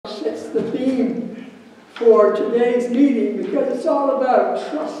the theme for today's meeting because it's all about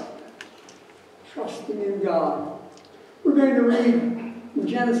trusting in God. We're going to read in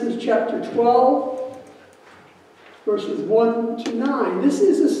Genesis chapter 12, verses 1 to 9. This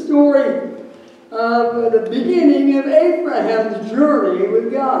is a story of the beginning of Abraham's journey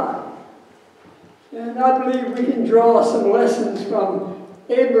with God. And I believe we can draw some lessons from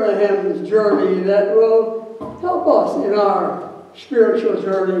Abraham's journey that will help us in our spiritual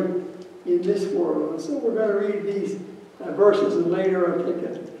journey in this world. And so we're going to read these verses, and later I'll take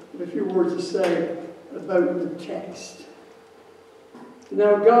a few words to say about the text.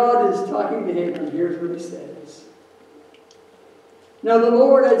 Now God is talking to Abram. Here's what he says. Now the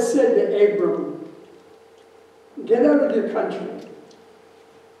Lord had said to Abram, get out of your country,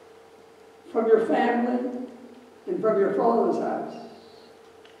 from your family, and from your father's house,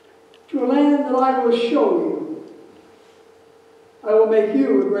 to a land that I will show you. I will make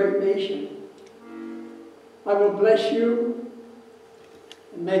you a great nation. I will bless you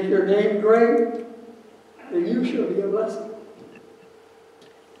and make your name great, and you shall be a blessing.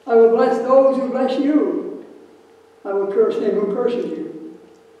 I will bless those who bless you. I will curse him who curses you.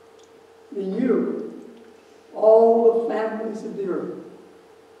 And you, all the families of the earth,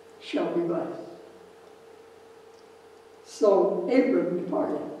 shall be blessed. So Abram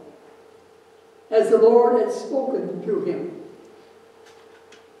departed, as the Lord had spoken to him.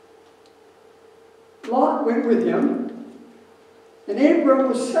 Lot went with him, and Abram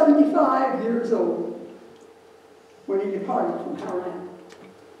was 75 years old when he departed from Haran.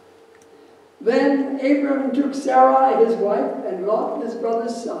 Then Abram took Sarai his wife, and Lot his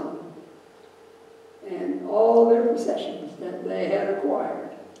brother's son, and all their possessions that they had acquired,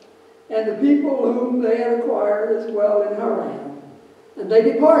 and the people whom they had acquired as well in Haran. And they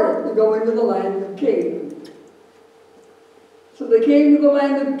departed to go into the land of Canaan. So they came to the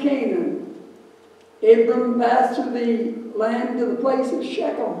land of Canaan. Abram passed through the land to the place of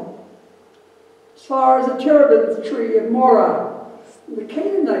Shechem, as far as the terebinth tree of Morah. The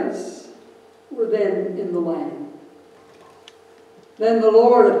Canaanites were then in the land. Then the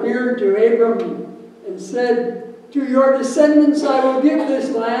Lord appeared to Abram and said, to your descendants I will give this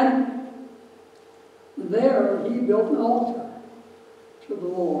land. And there he built an altar to the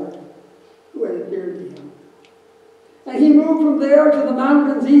Lord who had appeared to him. And he moved from there to the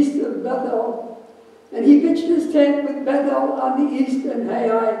mountains east of Bethel, and he pitched his tent with Bethel on the east and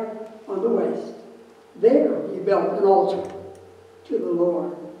Hai on the west. There he built an altar to the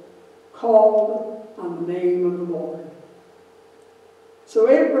Lord, called on the name of the Lord. So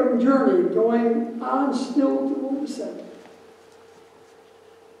Abram journeyed, going on still toward the south.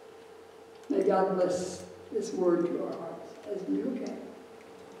 May God bless this word to our hearts as we look at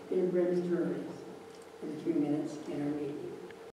Abram's journey in a few minutes in our meeting.